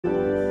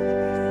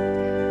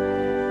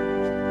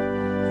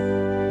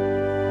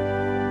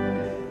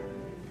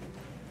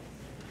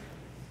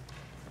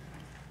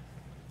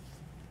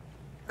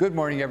Good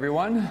morning,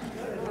 everyone.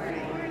 Good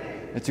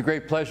morning. It's a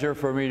great pleasure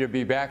for me to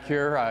be back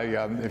here.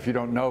 If you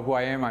don't know who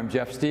I am, I'm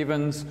Jeff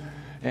Stevens.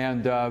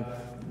 And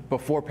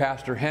before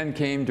Pastor Hen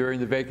came during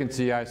the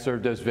vacancy, I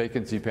served as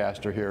vacancy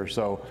pastor here.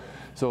 So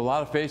a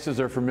lot of faces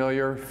are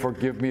familiar.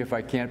 Forgive me if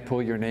I can't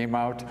pull your name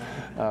out,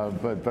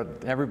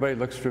 but everybody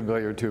looks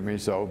familiar to me.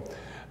 So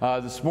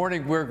this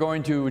morning we're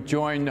going to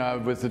join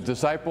with the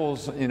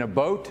disciples in a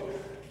boat,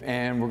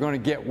 and we're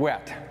going to get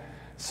wet.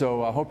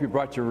 So I hope you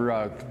brought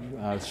your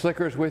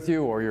slickers with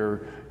you or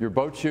your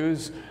boat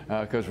shoes,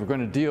 because we're going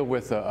to deal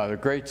with a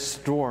great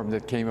storm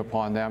that came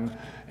upon them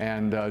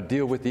and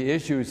deal with the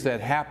issues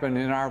that happen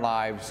in our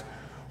lives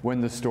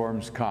when the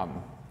storms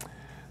come.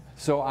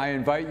 So I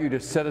invite you to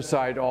set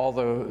aside all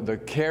the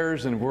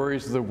cares and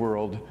worries of the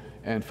world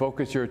and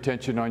focus your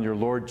attention on your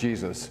Lord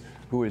Jesus,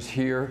 who is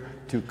here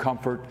to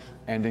comfort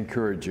and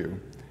encourage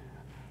you.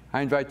 I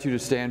invite you to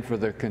stand for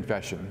the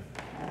confession.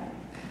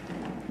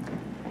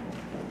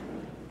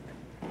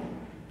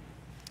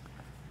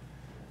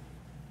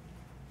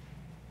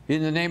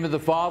 In the name of the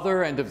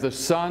Father, and of the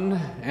Son,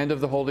 and of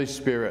the Holy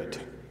Spirit.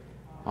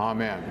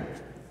 Amen.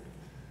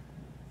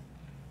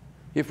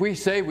 If we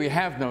say we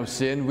have no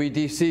sin, we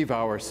deceive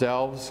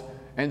ourselves,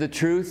 and the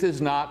truth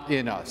is not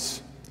in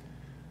us.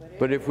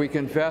 But if we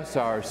confess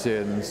our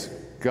sins,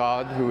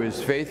 God, who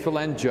is faithful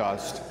and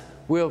just,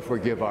 will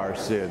forgive our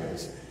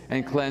sins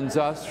and cleanse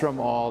us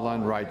from all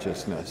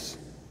unrighteousness.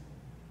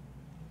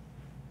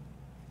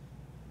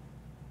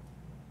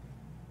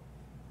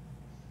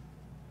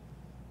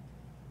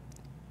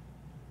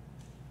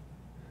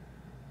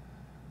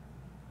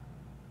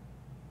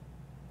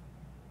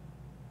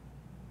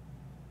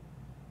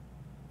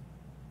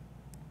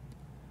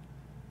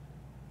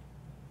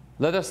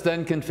 Let us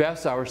then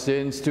confess our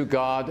sins to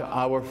God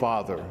our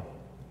Father.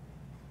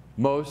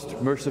 Most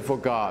merciful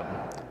God,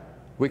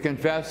 we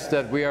confess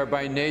that we are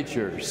by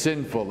nature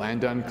sinful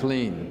and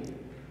unclean.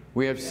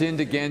 We have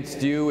sinned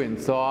against you in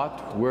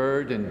thought,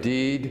 word, and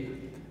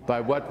deed,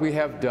 by what we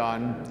have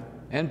done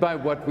and by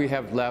what we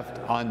have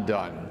left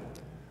undone.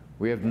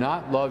 We have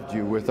not loved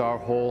you with our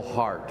whole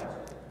heart.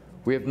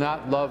 We have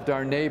not loved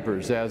our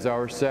neighbors as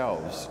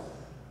ourselves.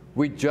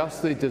 We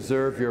justly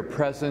deserve your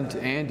present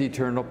and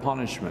eternal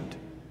punishment.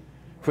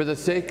 For the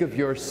sake of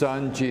your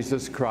Son,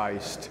 Jesus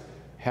Christ,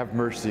 have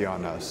mercy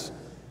on us.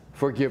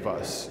 Forgive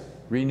us,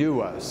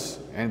 renew us,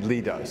 and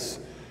lead us,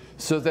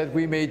 so that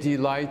we may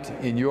delight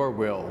in your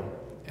will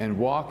and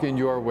walk in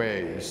your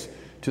ways,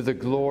 to the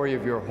glory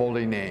of your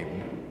holy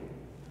name.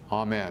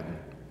 Amen.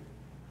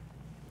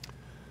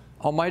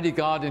 Almighty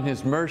God, in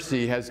his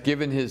mercy, has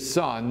given his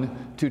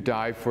Son to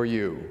die for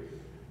you,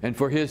 and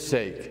for his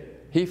sake,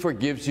 he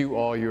forgives you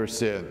all your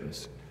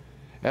sins.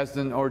 As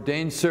an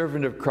ordained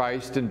servant of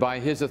Christ and by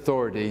his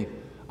authority,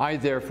 I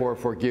therefore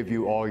forgive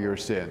you all your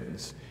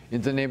sins.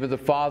 In the name of the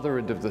Father,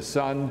 and of the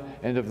Son,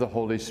 and of the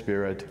Holy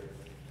Spirit.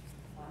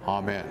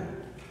 Amen.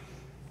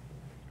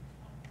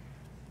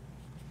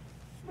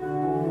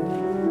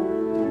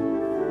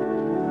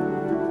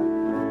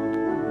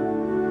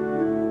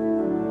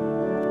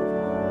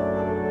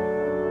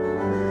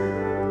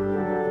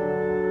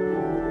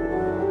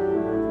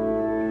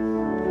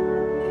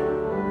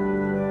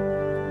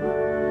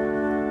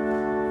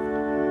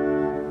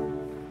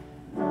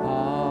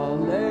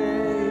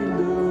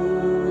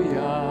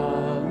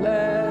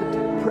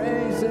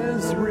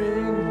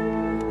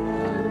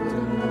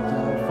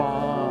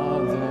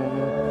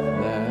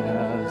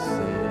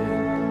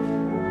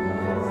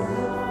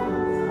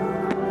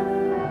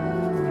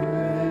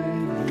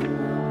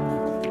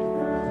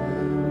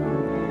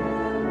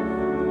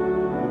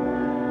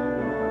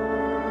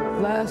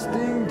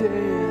 Lasting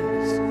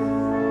days,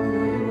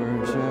 we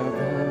worship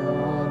and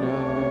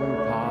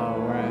honor,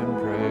 power and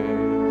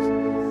praise,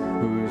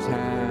 whose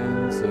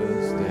hand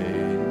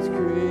sustains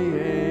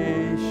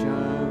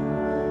creation,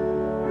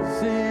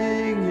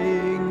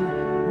 singing,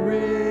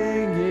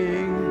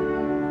 ringing,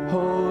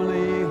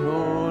 holy,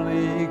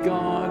 holy,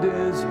 God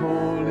is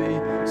holy,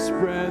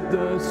 spread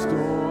the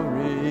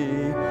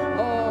story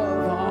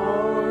of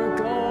our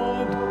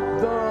God,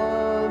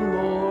 the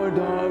Lord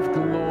of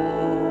glory.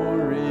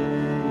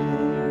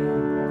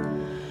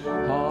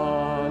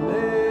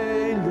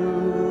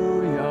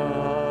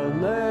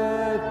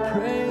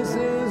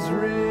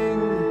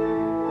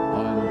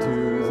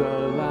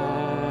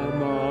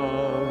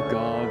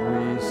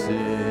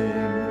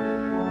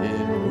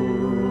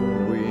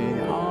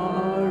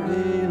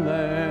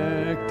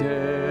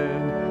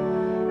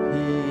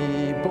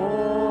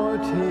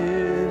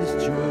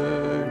 His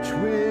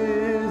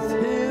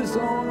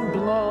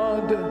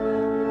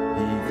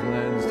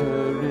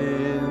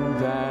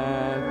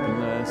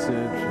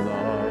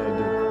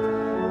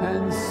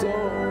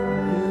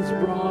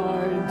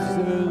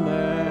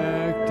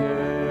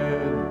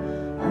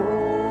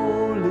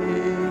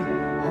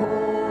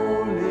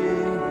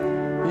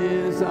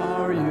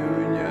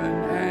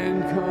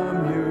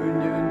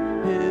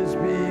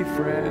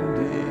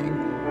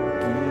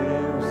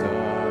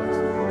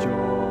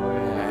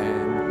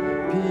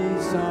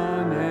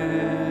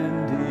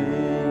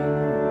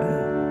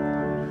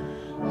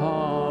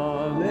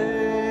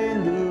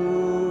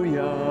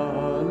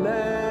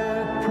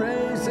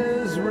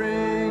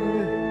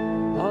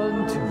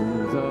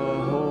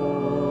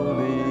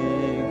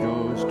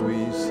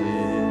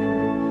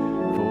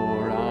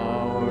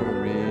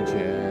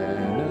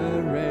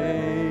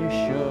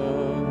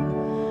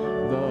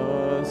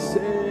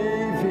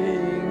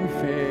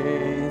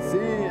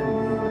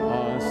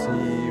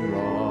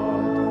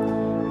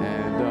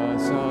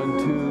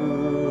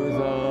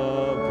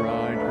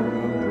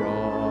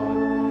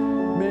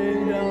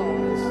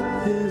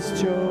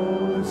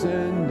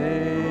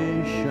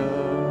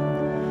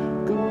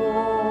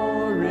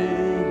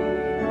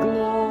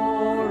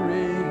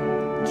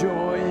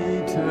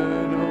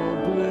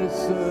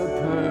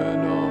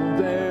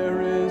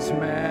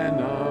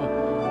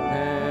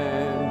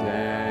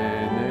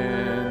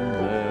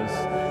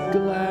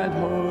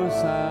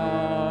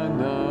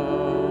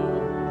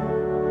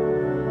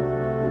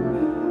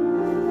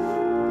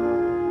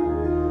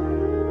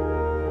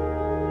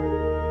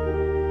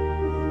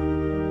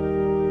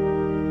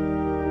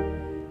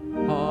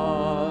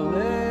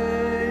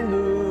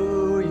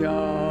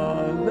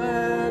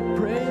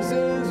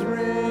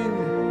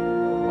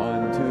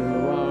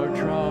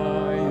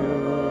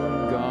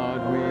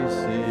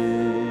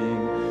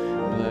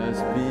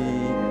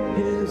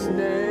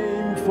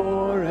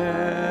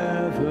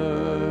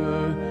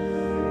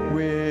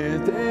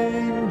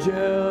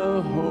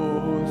angel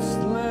host,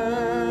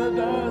 let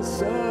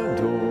us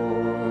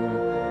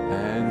adore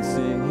and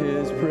sing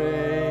his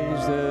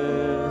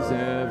praises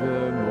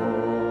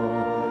evermore.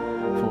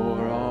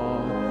 For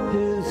all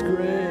his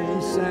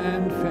grace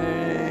and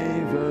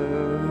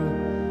favor,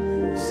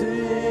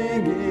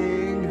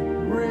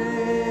 singing,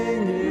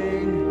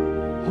 ringing,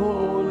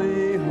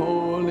 holy,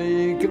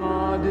 holy,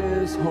 God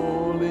is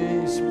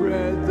holy.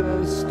 Spread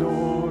the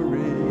story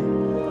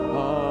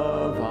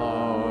of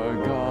our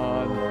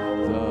God,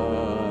 the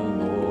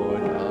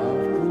Lord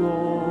of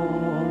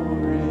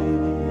glory.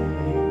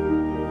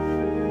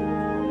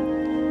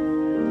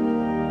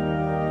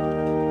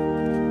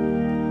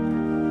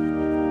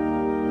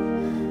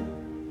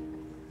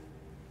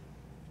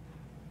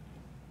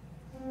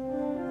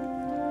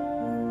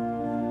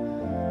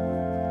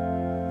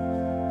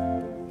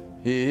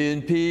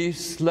 In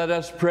peace, let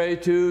us pray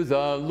to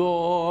the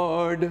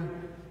Lord.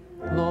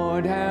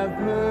 Lord, have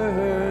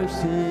mercy.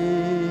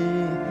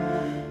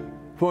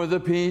 For the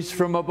peace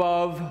from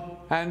above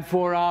and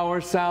for our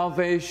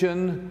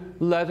salvation,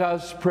 let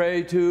us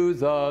pray to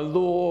the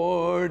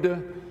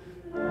Lord.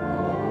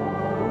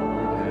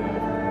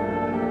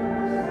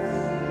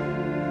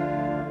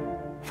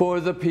 For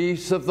the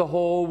peace of the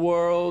whole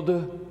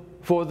world,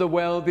 for the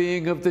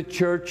well-being of the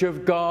Church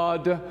of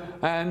God,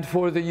 and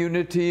for the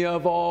unity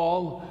of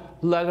all,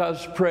 let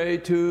us pray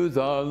to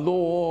the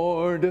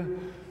Lord.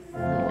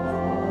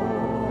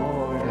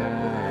 Lord,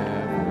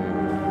 have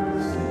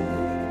mercy.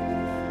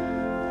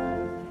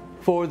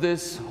 For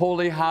this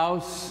holy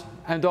house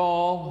and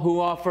all who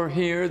offer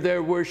here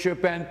their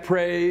worship and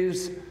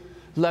praise,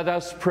 let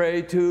us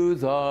pray to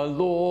the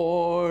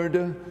Lord.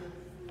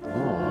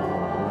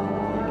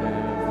 Lord,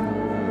 have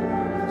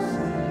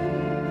mercy.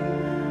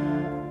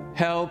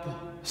 Help,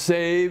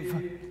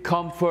 save,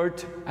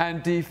 comfort,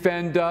 and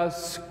defend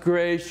us,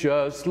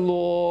 gracious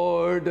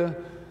Lord.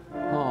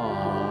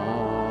 Amen.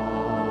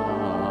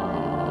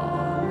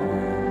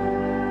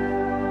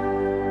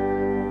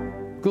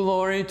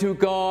 Glory to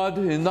God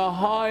in the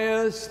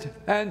highest,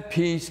 and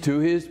peace to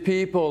his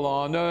people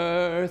on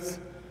earth.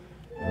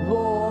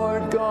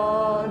 Lord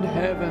God,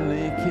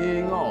 heavenly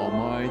King,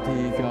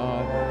 almighty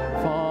God,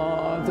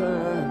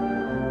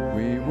 Father,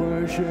 we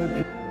worship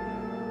you.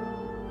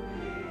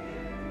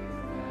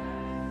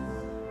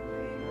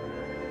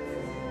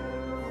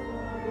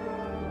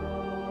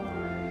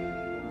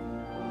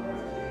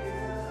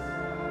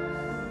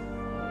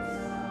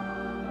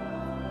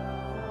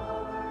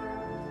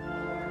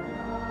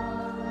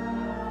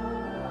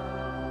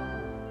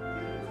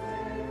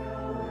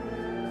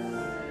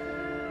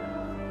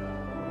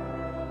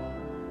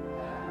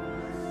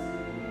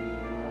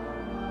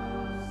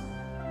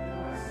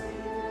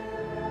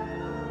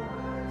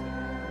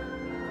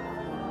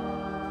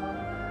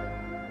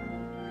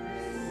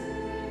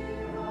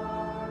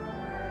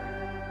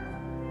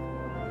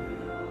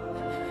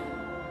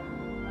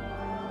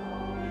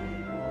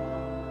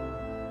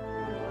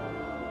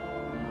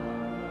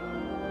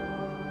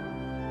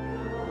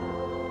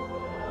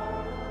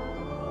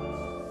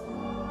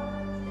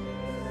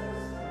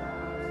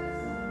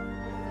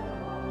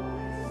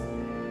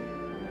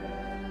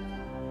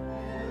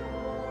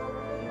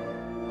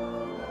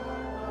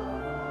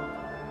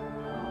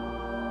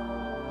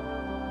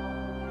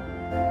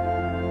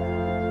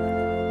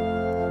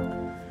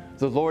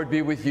 The Lord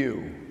be with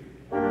you.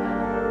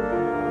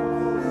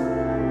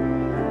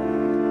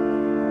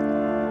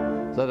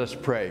 Let us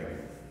pray.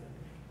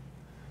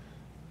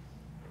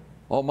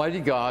 Almighty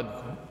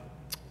God,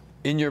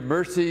 in your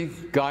mercy,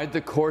 guide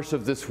the course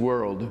of this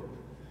world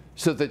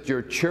so that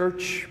your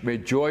church may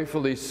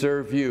joyfully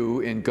serve you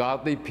in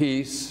godly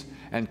peace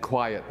and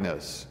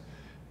quietness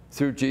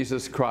through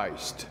Jesus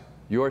Christ,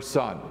 your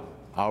Son,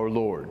 our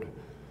Lord,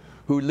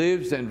 who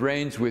lives and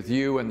reigns with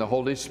you and the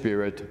Holy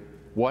Spirit,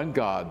 one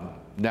God,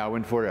 now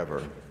and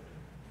forever.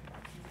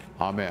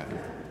 Amen.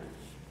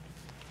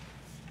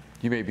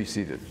 You may be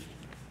seated.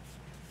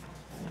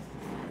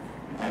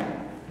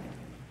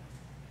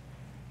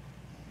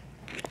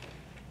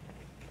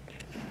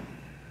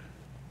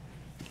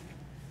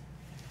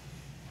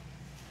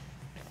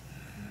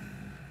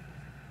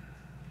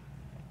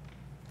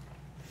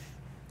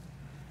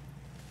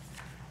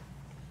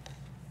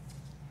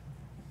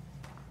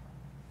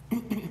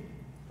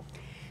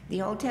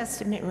 The Old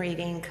Testament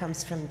reading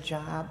comes from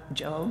Job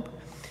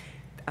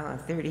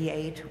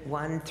 38,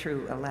 1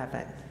 through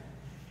 11.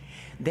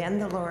 Then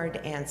the Lord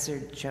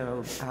answered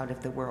Job out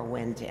of the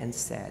whirlwind and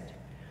said,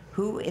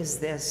 "Who is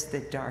this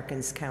that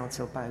darkens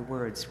counsel by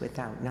words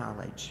without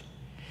knowledge?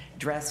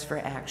 Dress for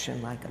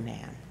action like a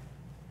man.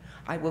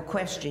 I will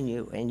question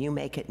you, and you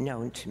make it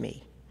known to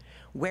me.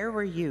 Where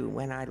were you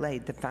when I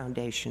laid the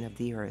foundation of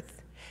the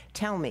earth?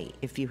 Tell me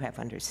if you have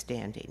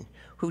understanding.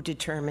 Who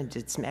determined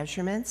its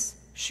measurements?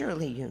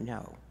 Surely you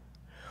know.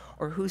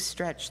 Or who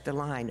stretched the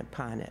line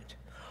upon it?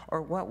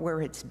 Or what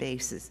were its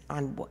bases,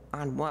 on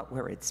what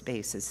were its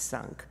bases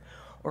sunk?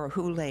 Or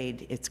who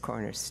laid its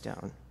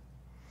cornerstone?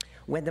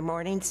 When the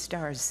morning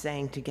stars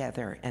sang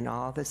together and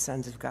all the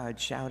sons of God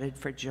shouted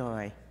for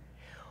joy,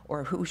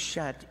 or who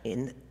shut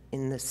in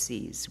in the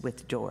seas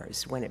with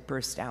doors when it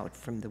burst out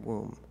from the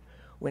womb,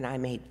 when I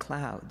made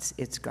clouds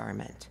its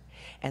garment,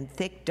 and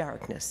thick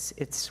darkness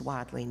its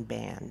swaddling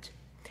band,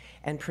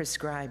 and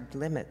prescribed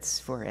limits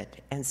for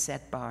it, and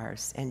set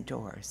bars and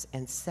doors,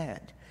 and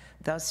said,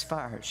 thus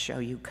far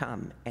shall you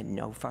come, and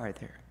no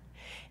farther,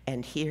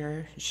 and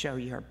here shall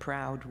your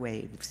proud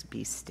waves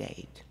be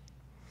stayed.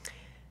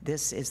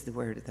 This is the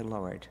word of the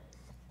Lord.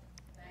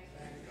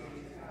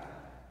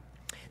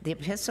 The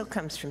epistle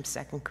comes from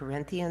 2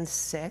 Corinthians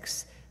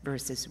 6,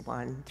 verses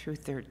 1 through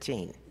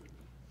 13.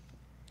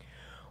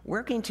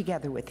 Working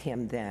together with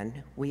him,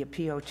 then, we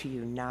appeal to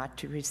you not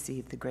to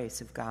receive the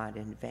grace of God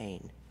in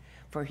vain.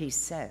 For he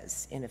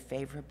says, in a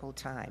favorable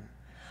time,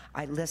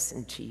 I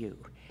listened to you,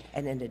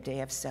 and in a day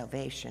of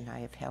salvation I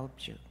have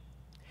helped you.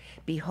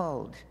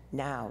 Behold,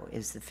 now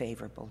is the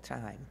favorable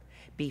time.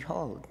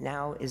 Behold,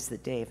 now is the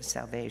day of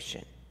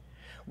salvation.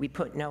 We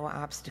put no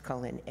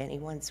obstacle in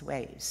anyone's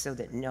way so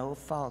that no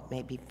fault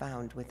may be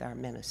found with our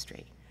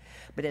ministry.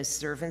 But as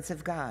servants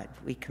of God,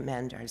 we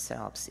commend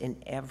ourselves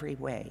in every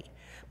way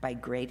by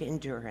great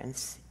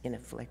endurance in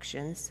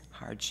afflictions,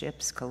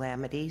 hardships,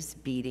 calamities,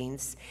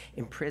 beatings,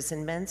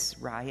 imprisonments,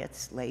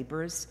 riots,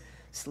 labors,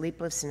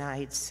 sleepless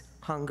nights,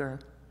 hunger,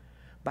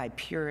 by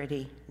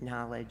purity,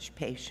 knowledge,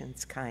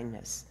 patience,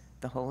 kindness,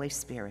 the Holy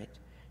Spirit,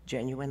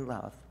 genuine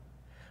love,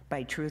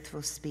 by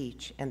truthful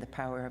speech and the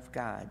power of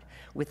God,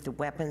 with the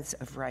weapons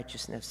of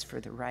righteousness for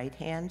the right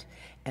hand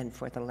and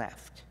for the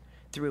left,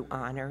 through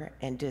honor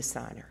and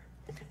dishonor,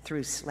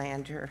 through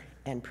slander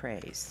and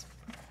praise.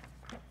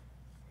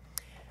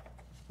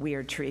 We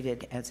are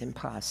treated as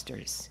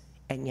impostors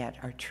and yet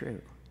are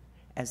true,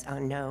 as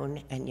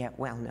unknown and yet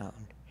well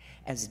known,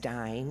 as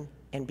dying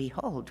and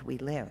behold we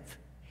live,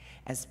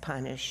 as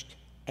punished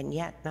and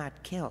yet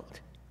not killed,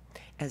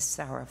 as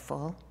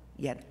sorrowful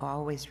yet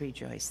always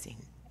rejoicing,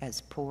 as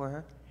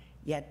poor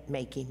yet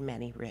making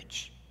many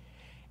rich,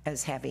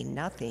 as having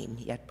nothing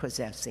yet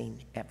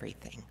possessing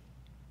everything.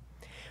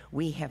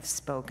 We have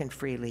spoken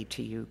freely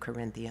to you,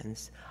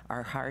 Corinthians.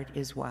 Our heart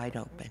is wide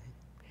open.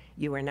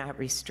 You are not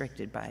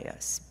restricted by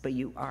us, but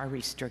you are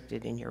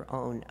restricted in your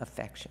own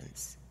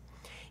affections.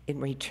 In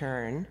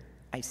return,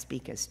 I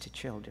speak as to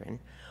children,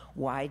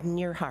 widen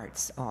your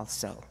hearts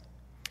also.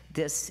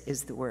 This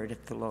is the word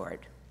of the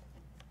Lord.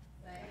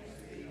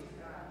 Thanks be to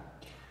God.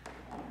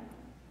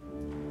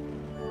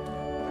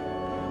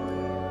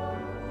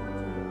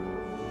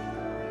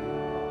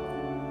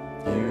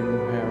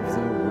 You have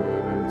the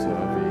words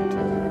of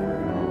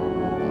eternal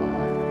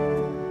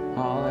life.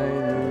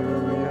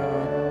 Hallelujah,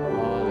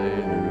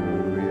 hallelujah.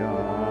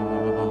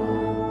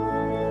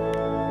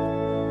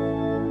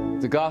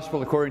 The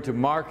Gospel according to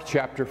Mark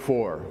chapter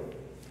 4.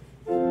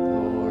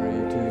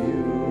 Glory to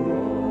you, O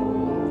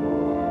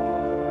Lord.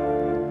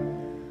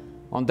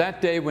 On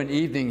that day when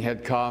evening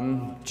had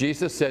come,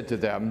 Jesus said to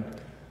them,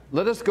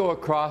 "Let us go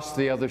across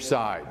the other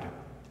side."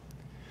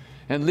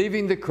 And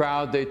leaving the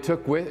crowd, they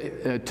took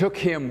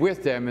him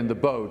with them in the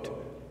boat,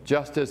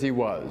 just as he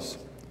was.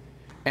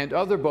 And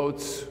other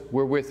boats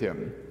were with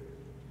him.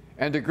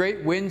 And a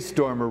great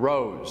windstorm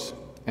arose,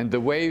 and the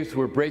waves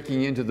were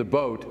breaking into the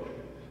boat,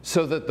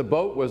 so that the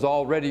boat was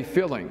already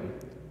filling.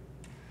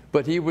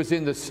 But he was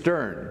in the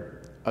stern,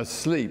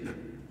 asleep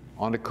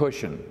on a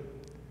cushion.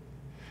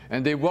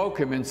 And they woke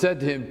him and said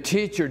to him,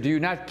 "Teacher, do you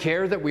not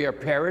care that we are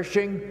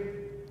perishing?"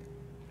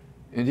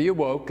 And he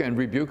awoke and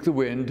rebuked the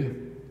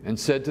wind, and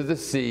said to the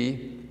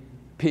sea,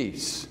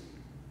 "Peace,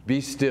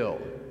 be still."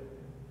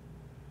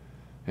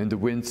 And the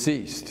wind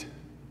ceased,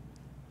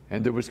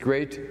 and there was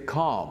great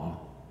calm.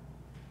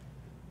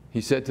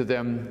 He said to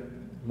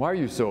them, "Why are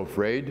you so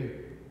afraid?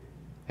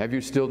 Have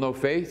you still no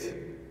faith?"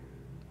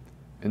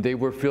 And they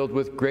were filled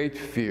with great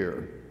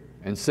fear,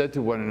 and said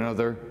to one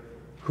another,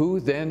 "Who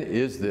then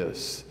is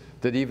this,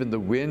 that even the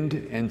wind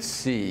and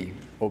sea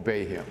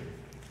obey him?"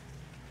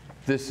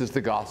 This is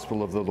the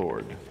gospel of the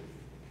Lord.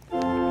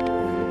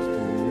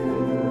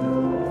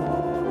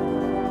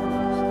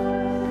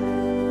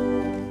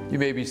 You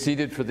may be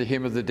seated for the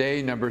hymn of the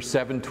day, number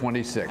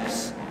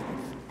 726.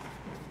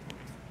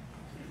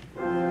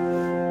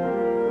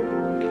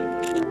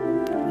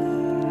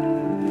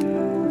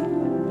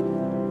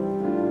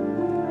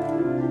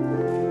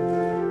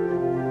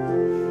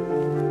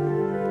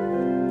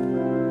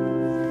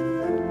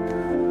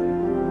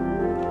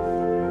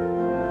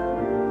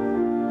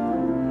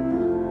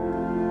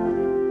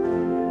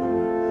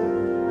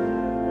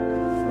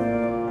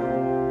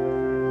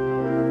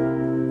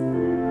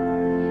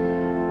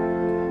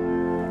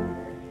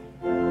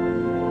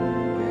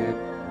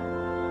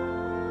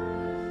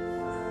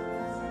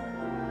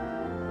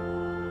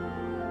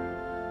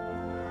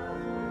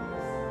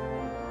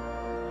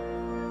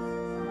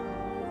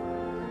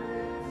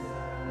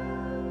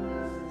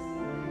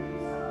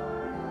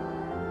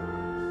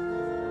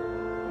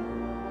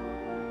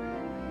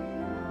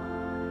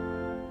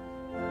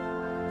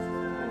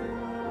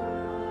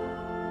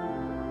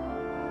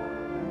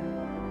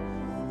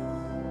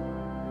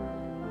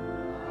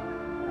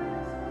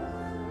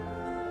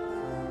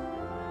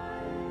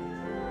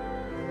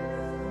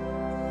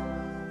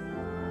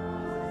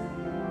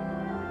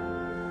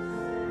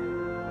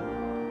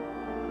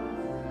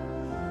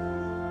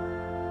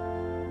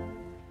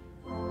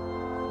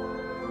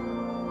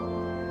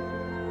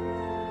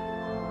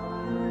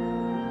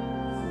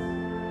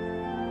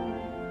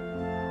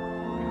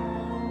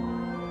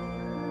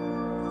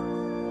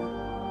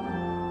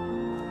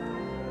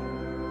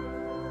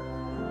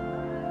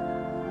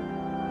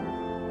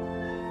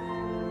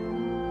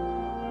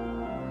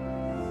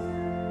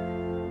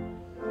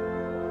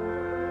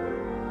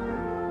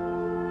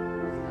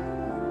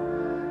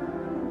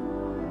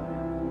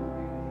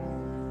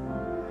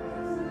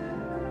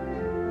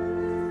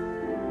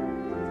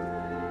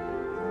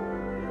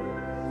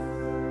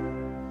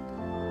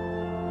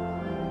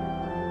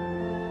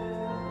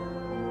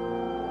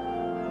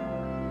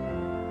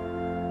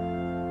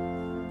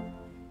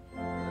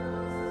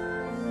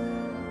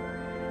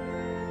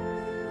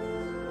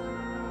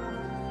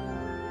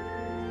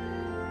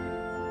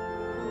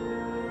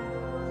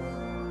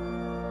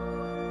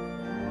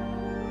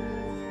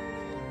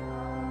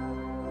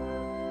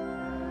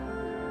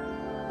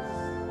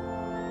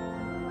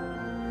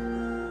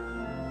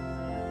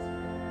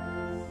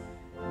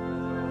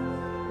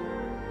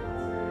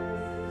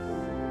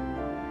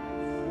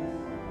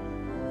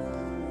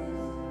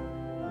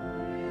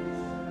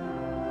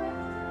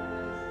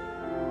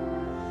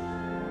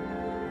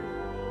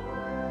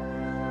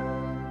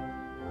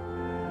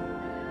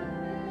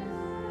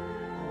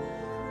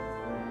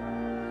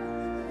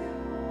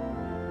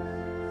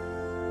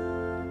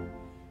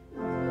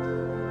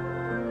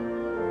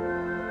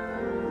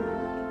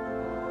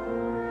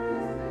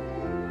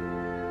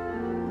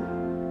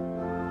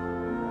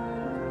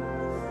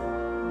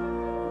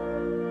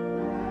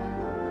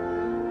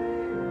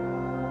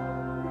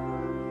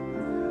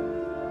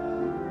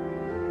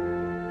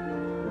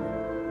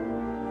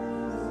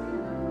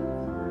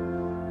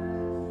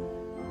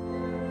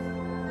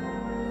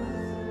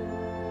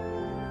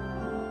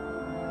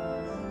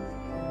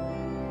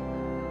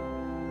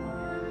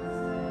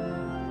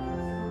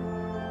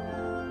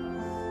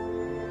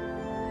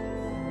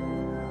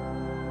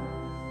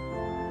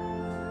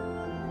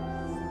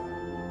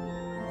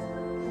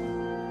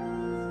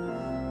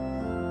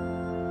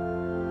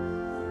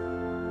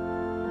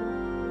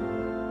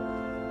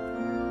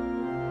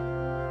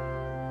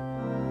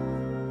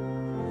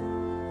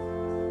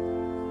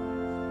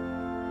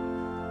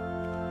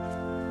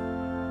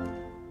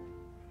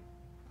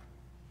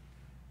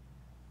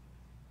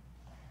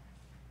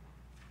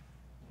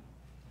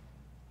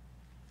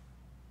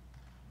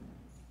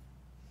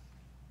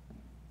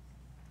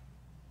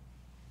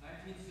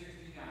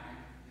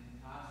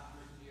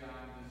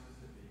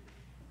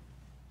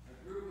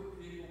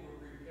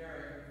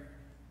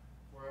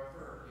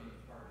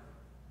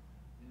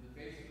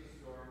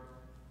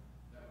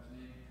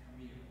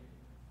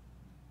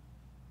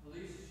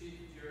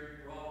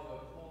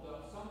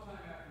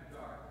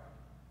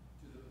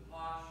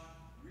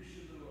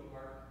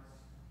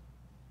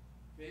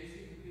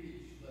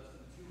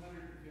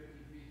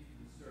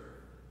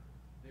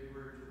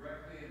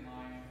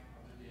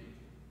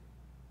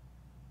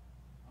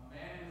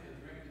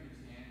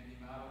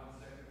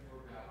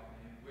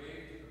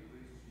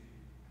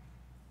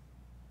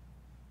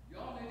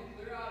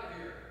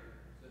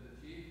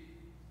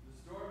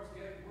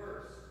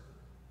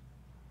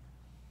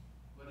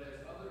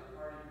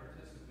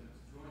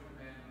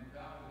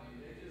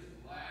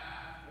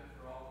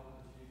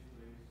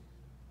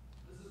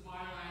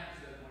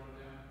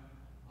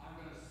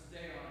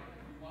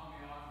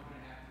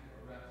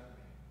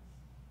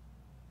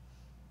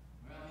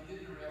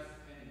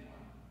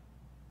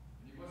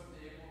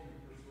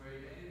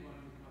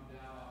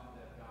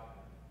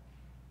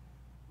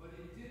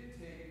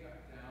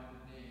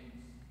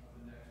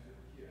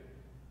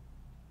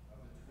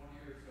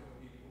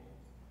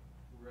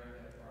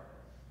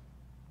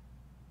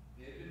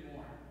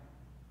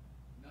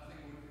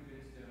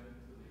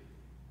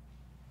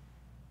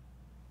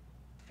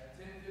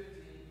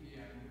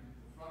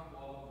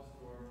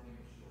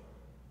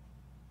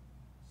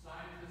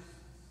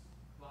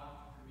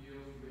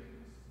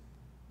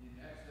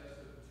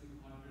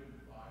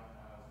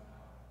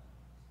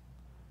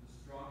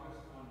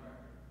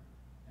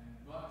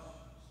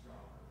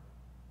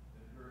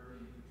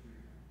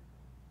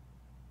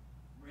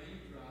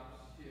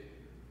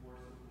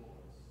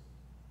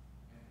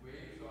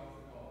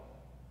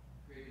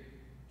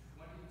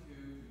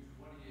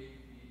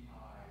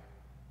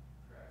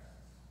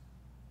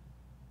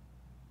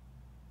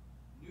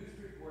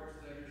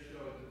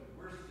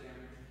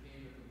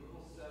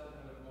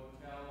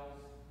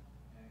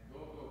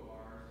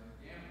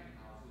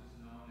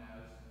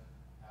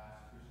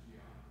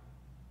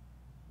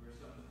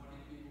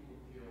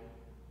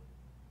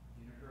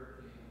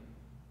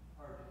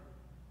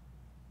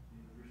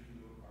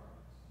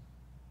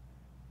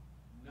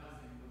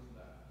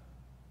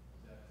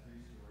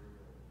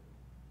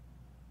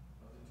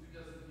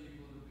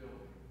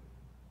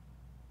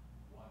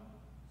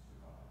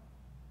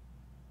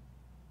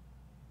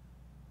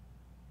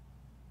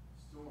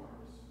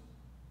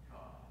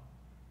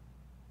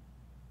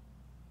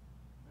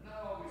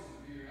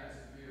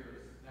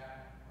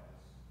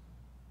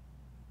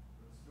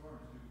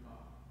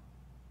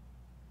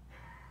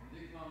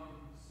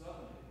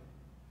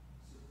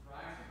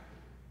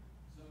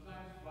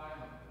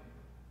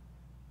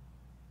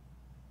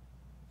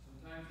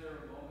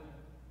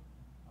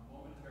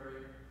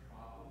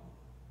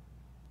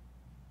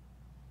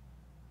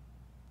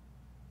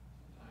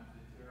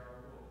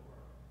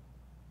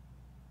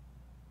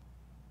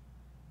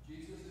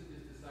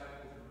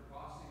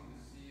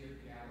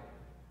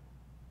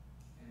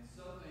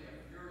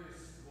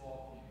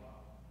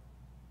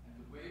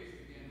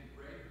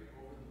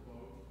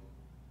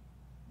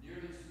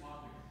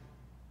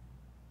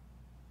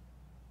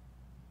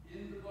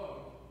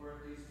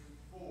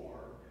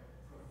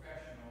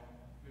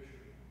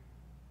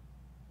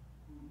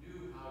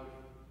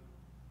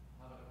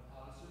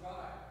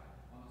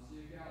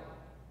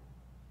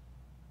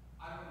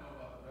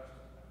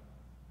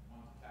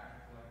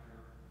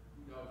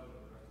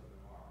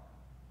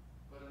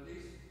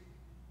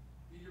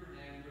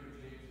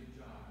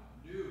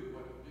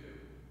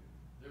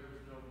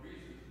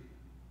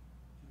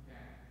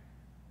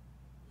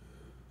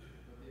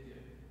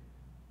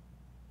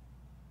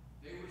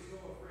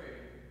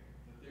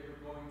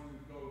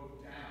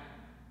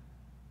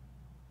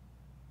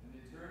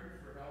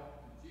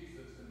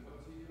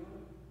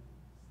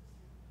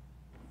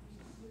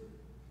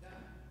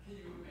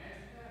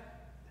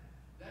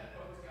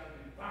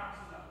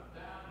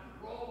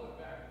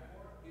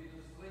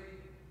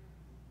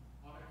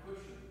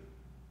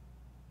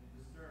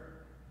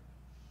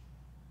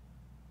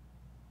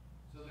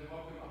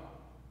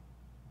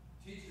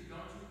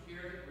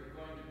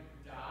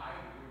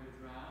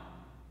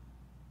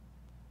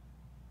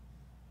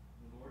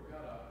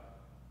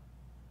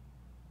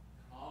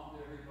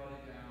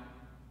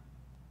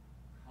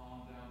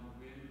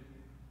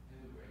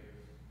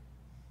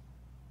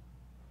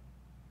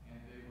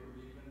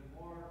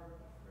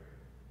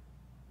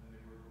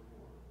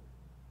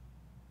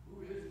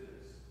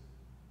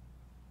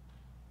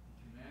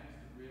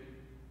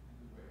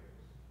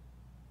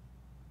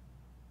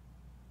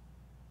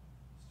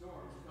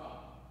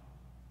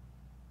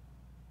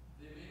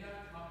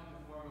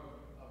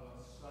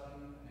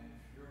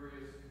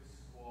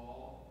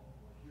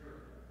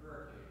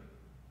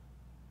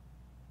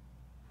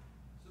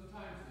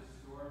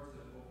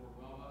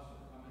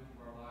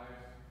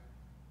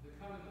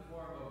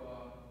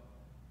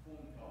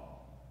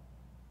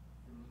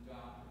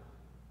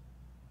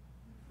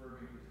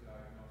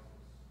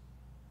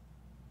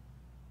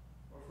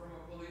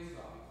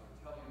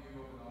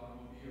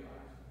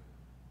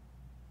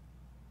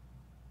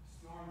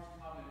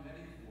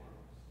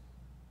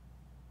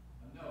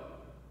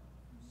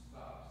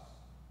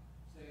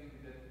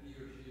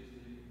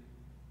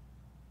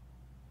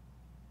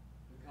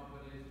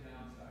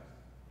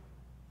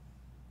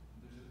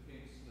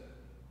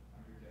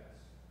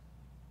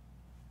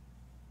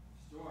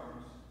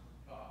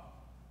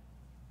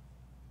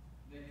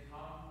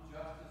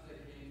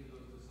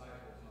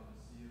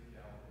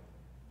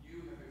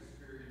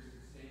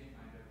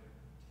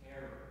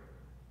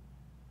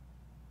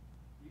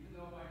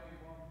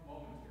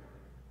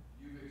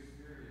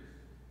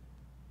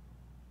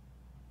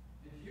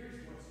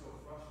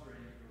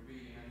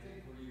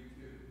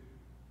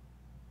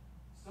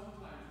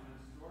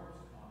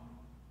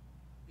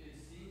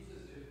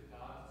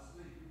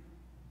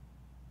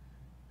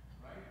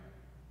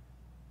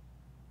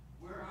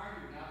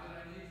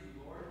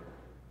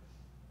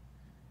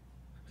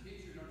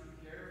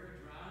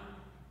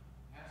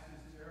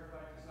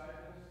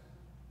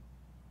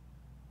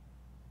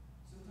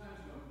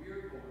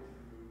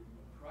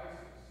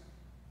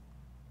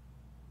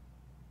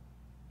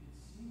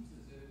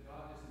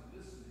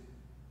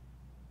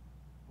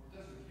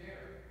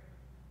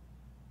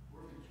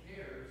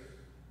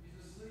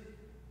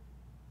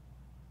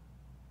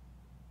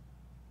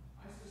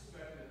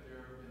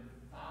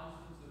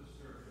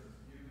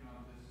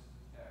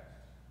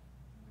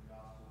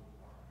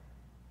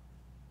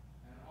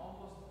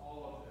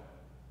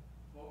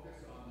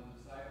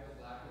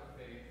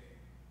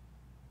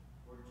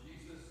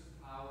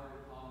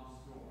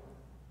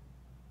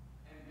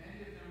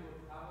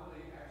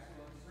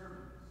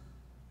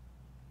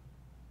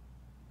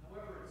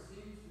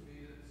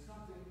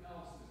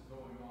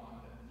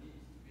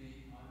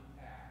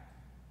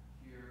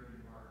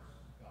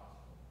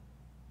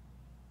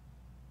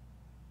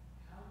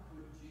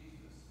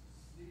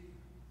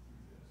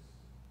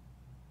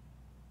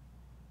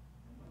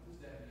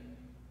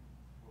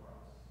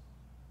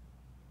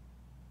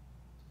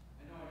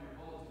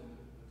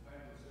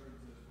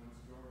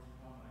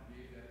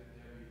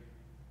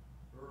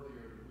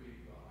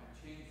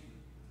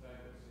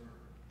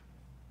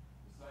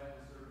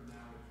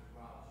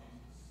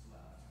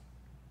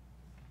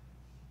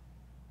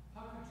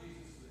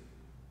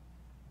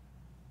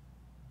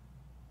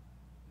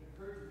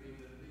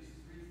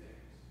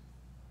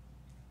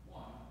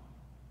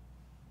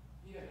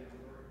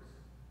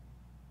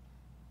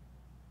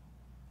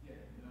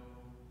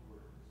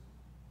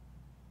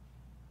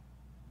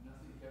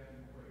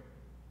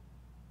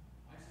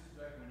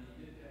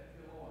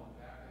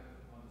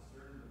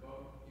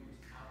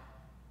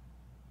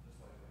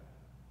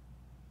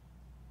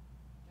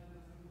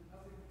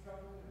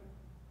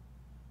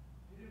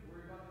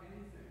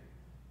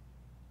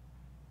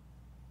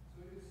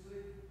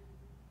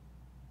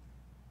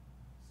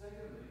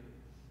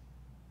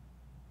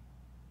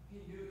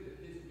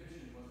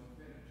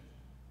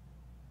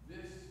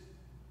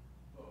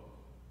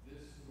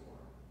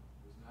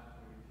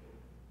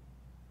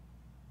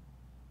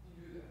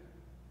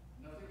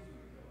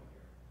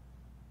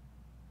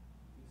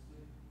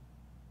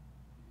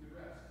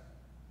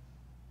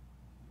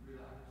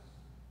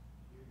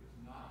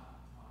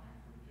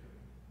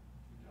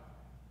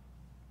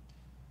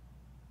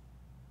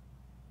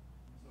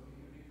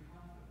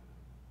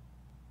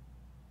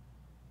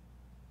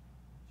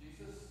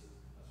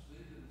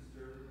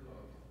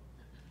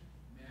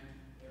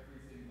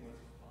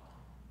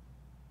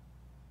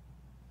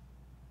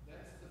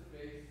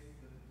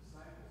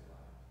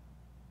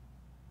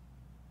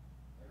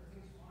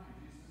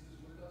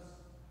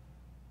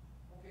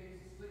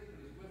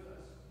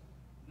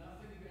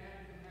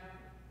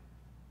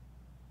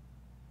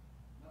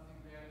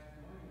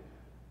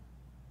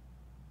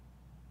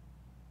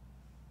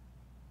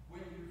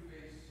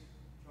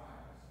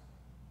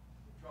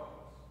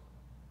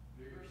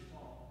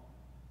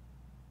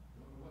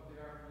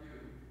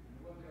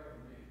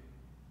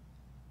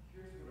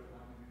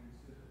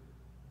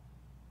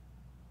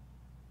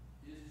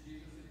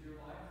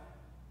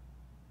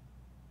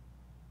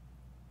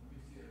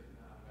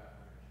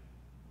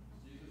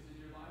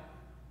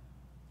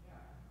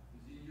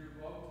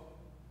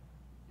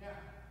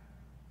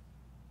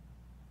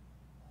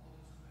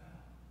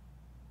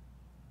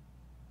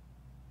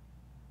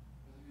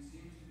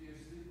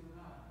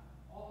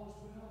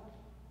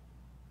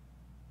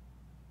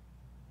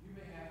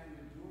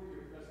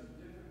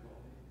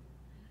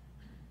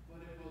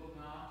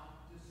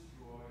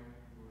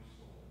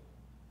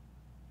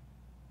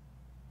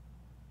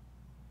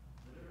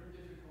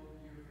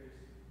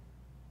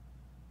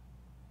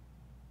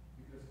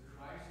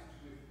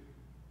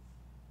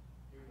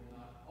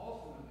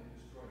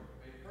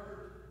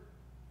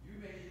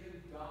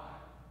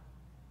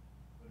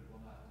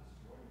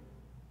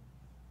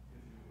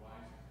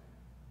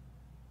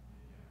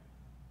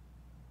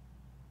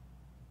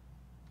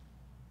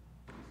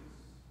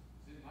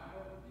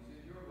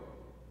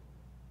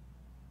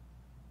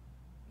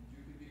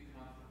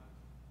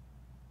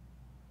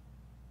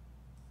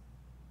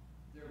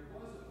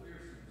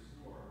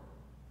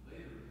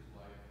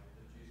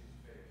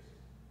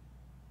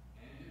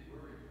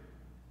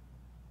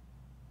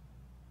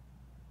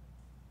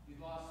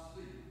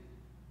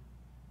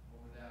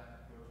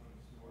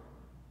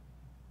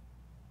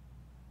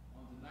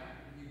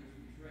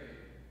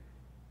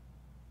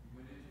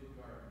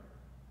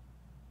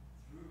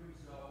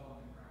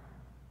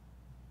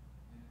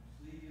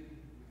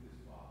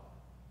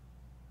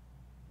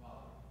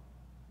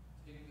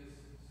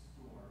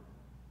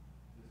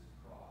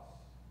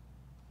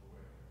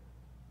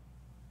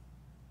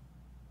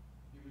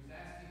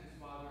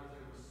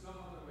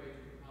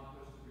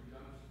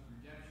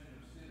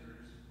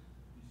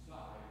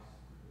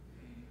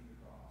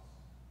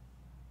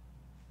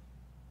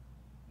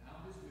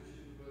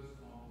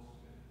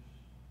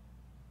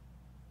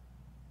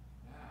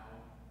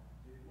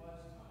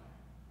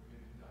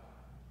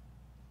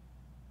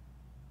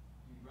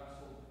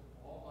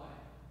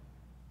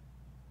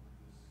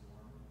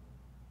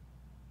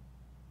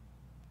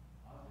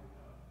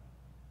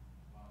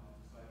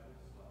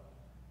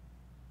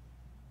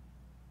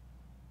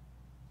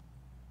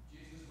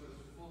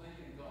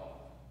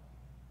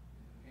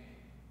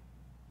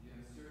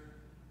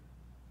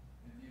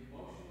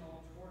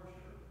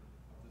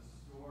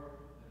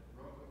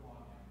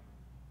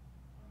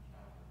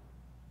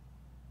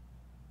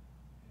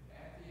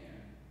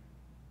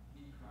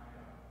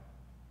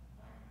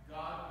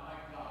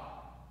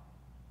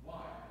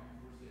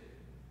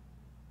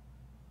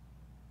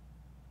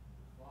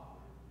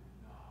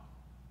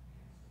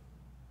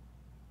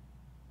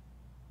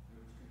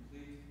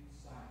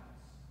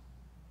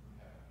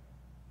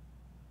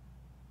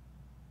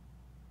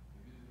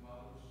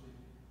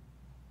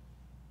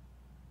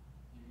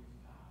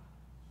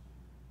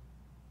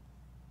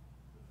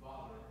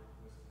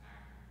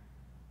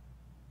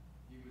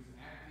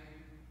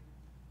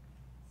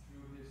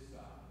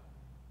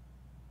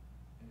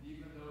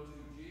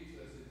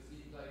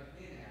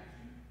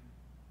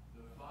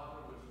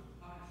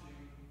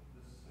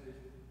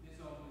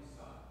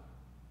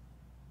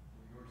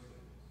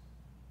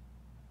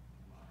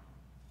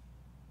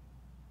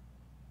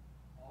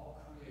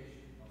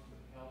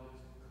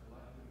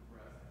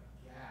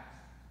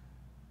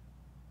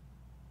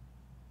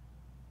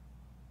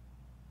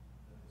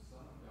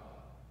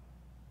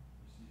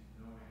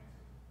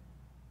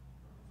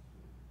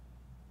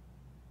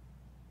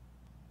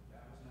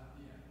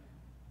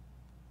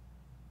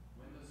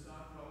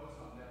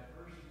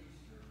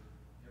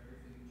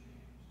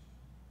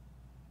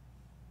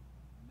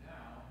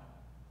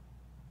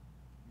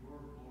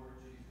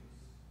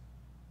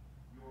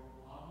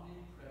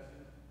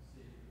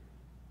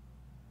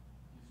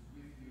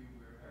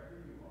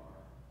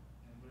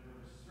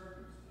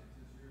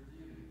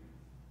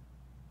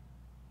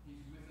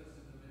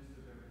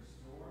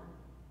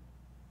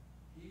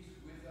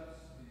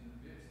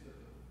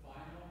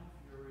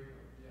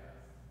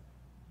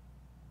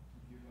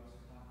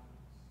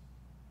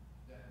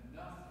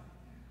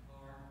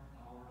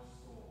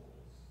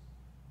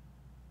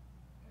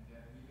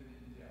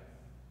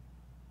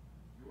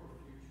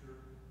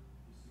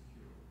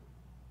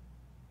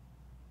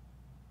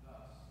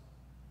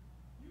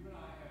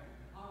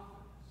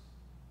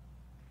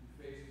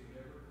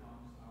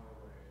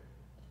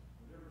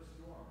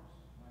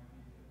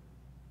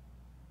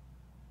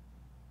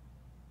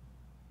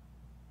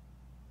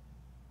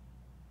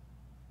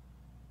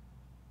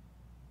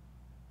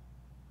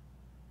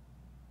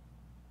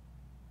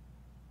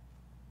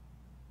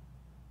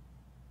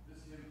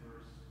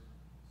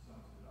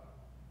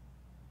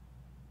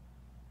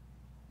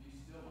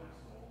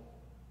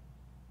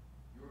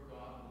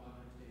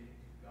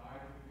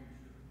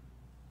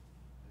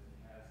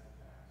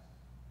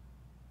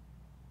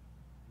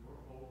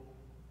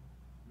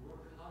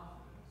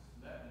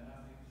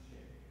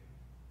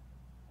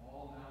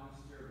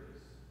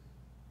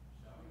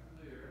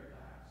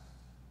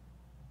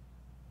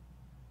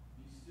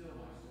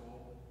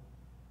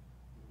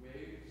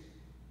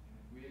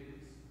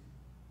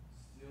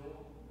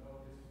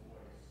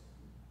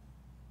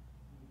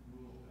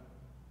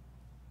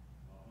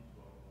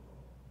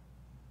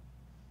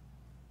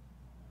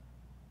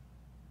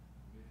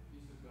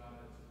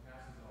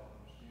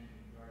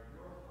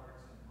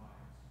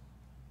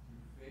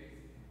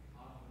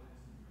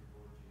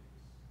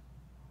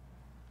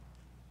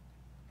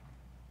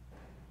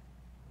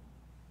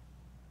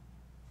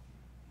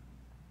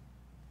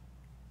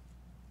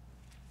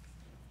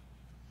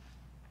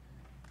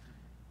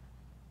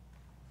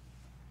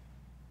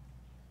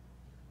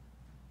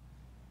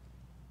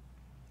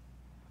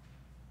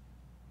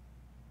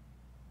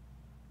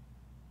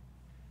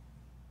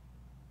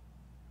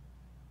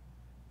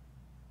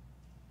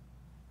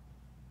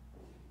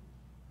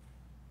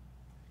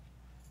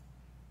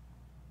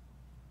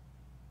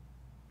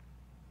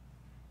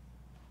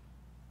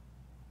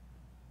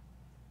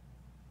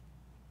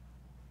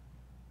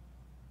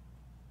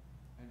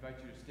 invite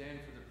you to stand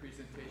for the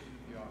presentation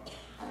of the offering.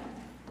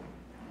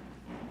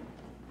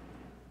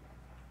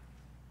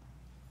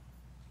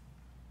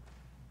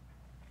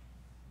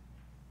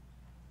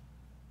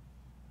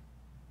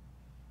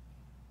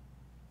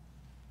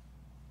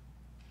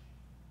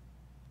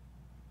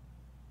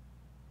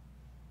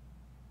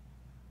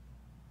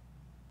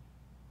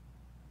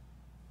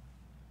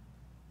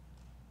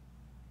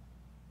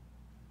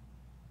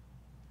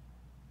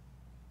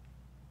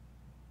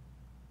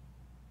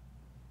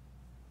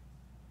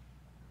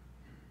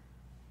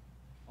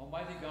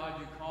 Almighty God,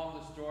 you calm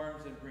the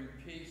storms and bring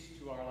peace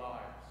to our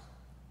lives.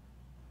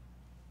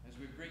 As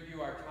we bring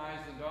you our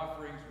tithes and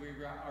offerings, we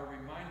are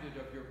reminded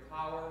of your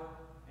power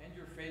and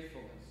your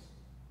faithfulness.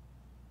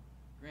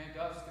 Grant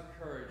us the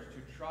courage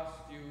to trust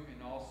you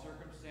in all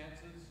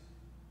circumstances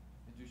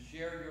and to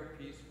share your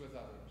peace with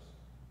others.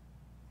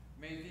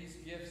 May these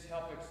gifts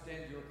help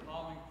extend your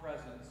calming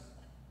presence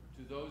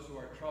to those who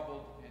are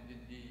troubled and in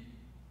need.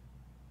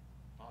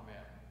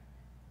 Amen.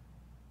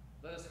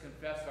 Let us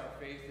confess our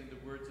faith in the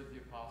words of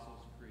the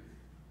Apostles' Creed.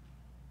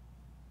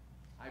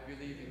 I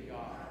believe in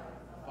God,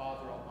 the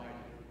Father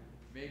Almighty,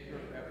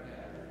 maker of heaven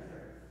and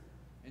earth,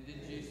 and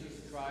in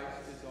Jesus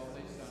Christ, his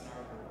only Son,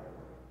 our Lord,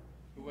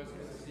 who was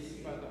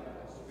conceived by the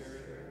Holy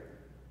Spirit,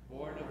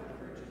 born of the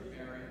Virgin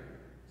Mary,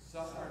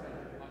 suffered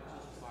under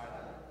Pontius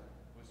Pilate,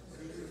 was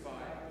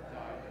crucified,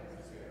 died, and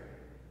was buried.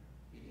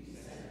 He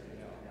descended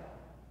to hell.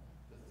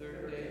 The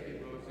third day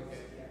he rose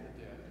again from the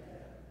dead.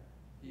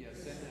 He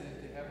ascended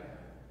into heaven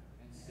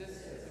and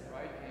sits at the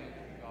right hand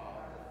of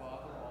God, the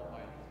Father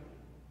Almighty.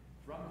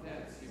 From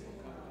thence he will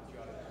come to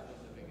judge the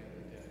living and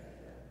the dead.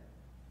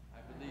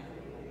 I believe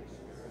in the Holy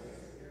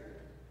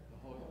Spirit, the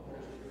Holy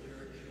Christian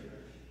Church,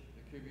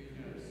 the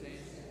communion of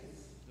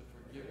saints, the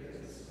forgiveness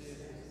of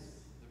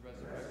sins, the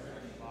resurrection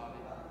of the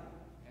body,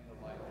 and the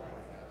life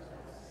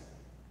everlasting.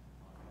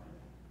 Amen.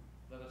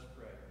 Let us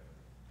pray.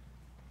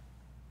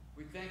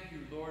 We thank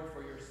you, Lord,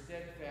 for your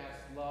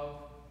steadfast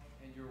love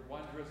and your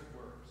wondrous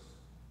works.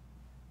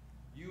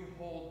 You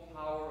hold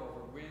power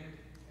over wind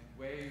and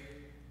wave,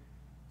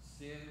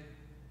 sin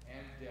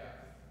and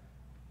death.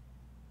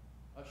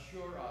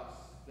 Assure us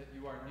that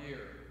you are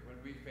near when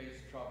we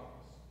face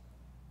troubles.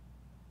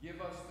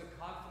 Give us the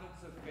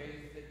confidence of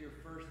faith that your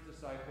first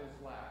disciples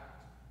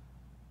lacked.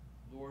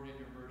 Lord, in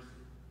your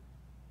mercy.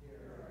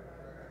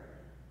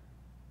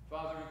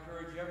 Father,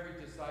 encourage every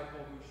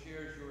disciple who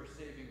shares your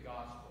saving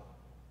gospel.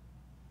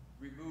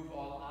 Remove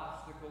all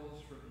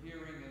obstacles from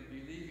hearing and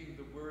believing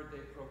the word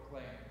they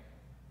proclaim.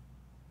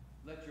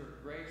 Let your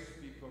grace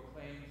be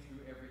proclaimed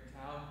through every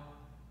town,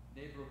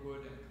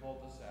 neighborhood, and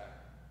cul-de-sac.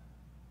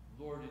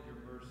 Lord, in your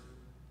mercy.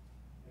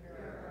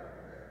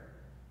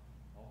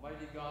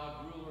 Almighty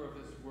God, ruler of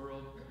this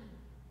world,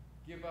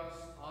 give us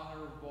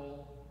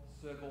honorable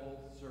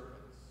civil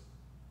servants.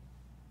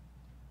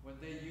 When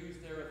they use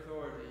their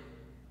authority,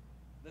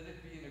 let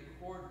it be in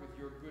accord with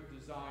your good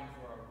design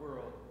for our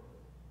world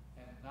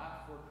and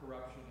not for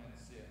corruption and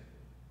sin.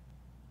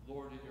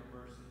 Lord, in your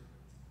mercy.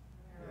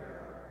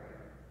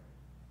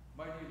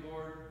 Mighty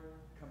Lord,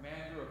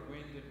 commander of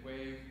wind and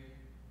wave,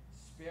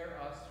 spare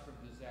us from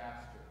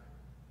disaster.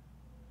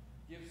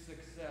 Give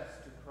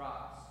success to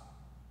crops.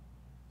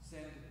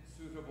 Send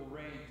suitable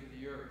rain to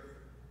the earth.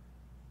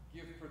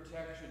 Give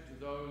protection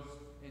to those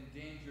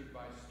endangered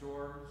by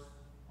storms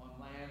on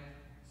land,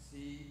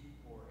 sea,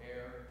 or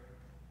air.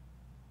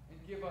 And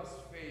give us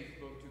faith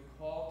both to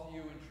call to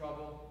you in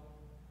trouble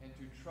and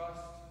to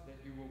trust that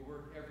you will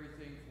work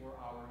everything for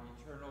our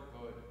eternal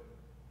good.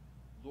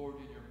 Lord,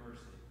 in your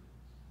mercy.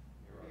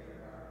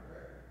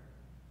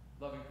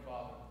 Loving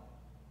Father,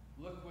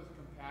 look with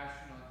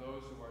compassion on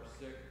those who are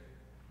sick.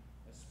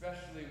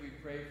 Especially we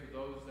pray for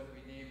those that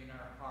we name in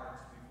our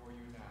hearts before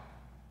you now.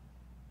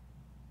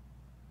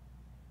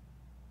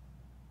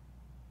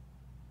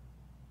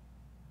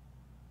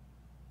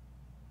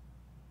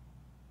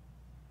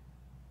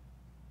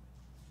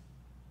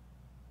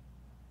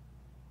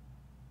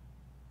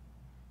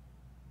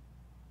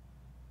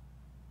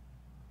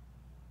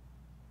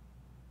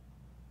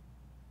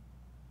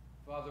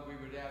 Father, we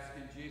would ask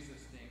in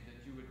Jesus' name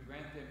that you would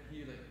grant them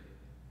healing.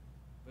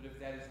 But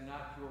if that is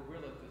not your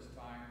will at this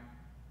time,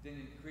 then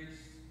increase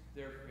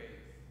their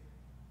faith,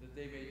 that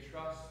they may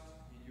trust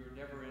in your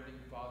never-ending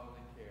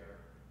fatherly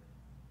care.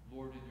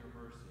 Lord, in your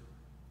mercy.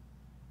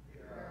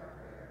 Hear our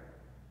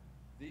prayer.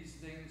 These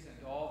things and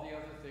all the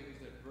other things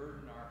that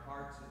burden our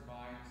hearts and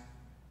minds,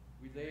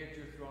 we lay at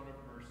your throne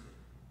of mercy,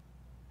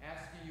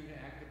 asking you to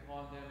act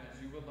upon them as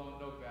you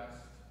alone know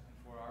best and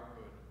for our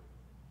good.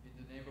 In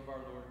the name of our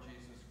Lord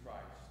Jesus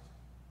Christ,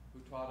 who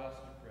taught us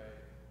to pray,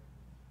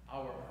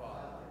 Our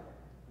Father,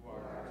 who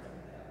art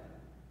in heaven,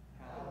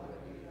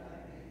 hallowed be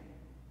thy name.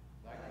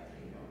 Thy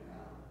kingdom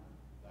come,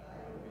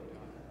 thy will be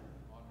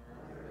done, on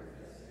earth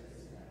as it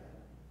is in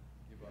heaven.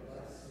 Give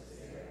us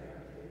this day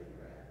our daily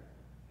bread,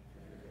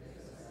 and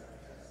forgive us our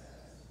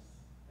trespasses,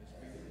 as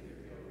we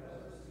forgive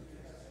those who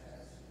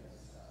trespass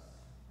against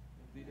us.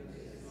 And lead us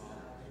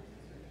not into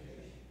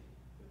temptation,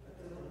 but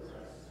deliver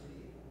us from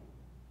evil.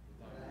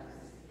 For thine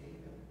is the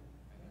kingdom,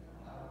 and the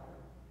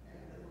power,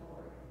 and the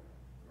glory,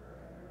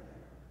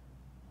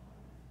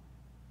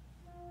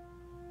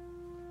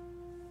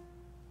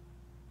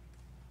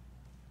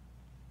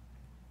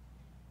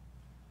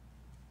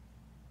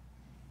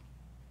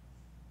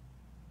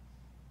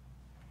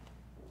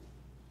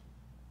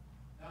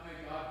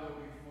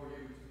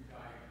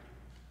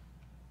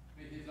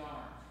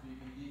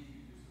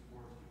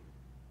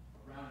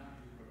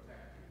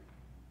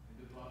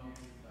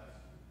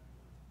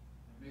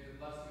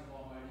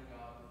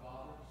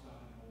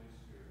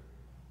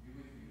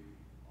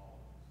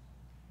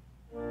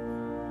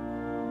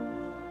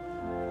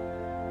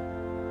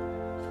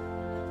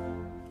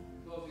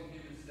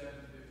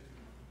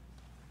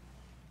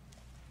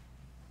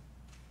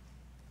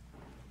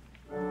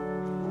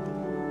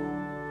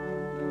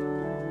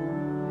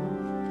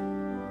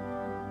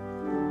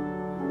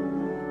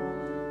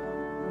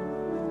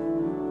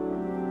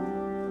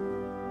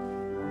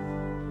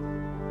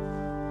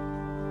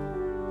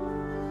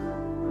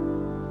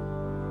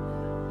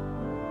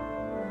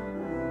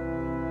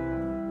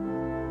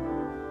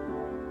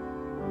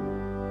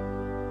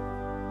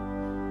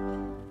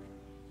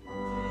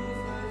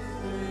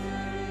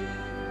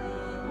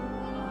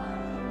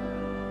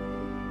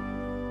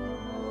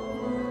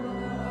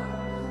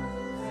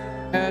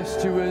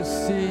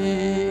 tempestuous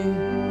sea,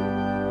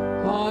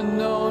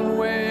 unknown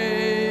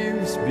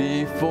waves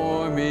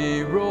before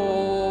me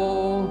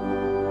roll,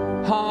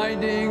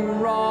 hiding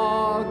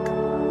rock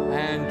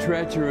and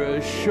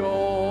treacherous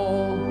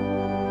shoal,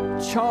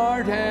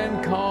 chart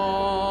and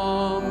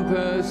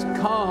compass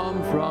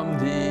come from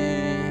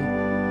thee.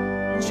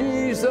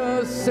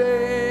 Jesus,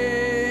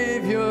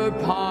 Savior,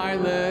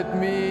 pilot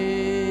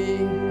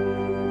me,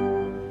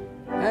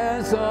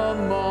 as a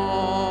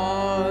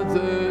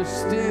mother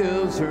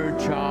steals her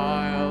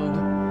child,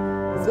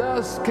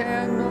 thus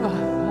can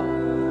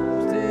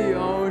the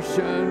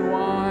ocean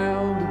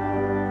wild.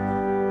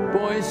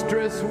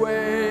 Boisterous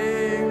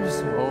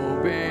waves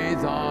obey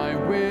thy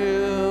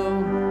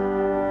will,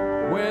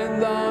 when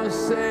thou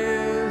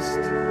sayest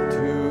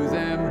to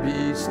them,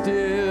 be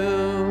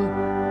still.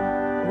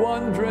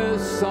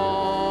 Wondrous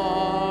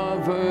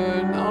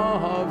sovereign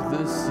of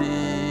the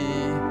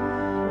sea,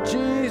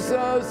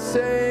 Jesus,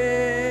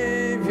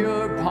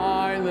 Savior,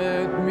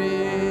 pilot me.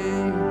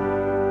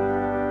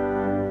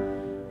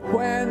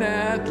 When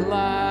at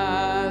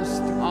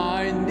last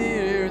I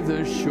near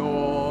the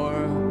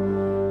shore,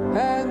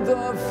 and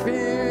the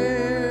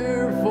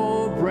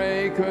fearful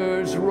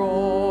breakers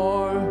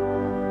roar,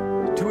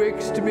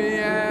 twixt me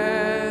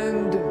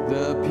and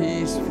the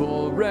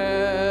peaceful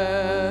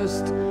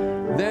rest,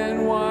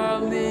 then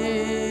while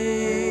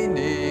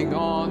leaning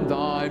on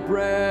thy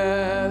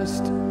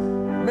breast,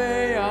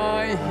 may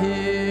I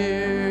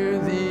hear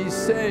thee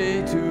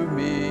say to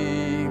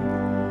me,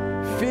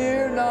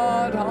 fear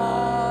not,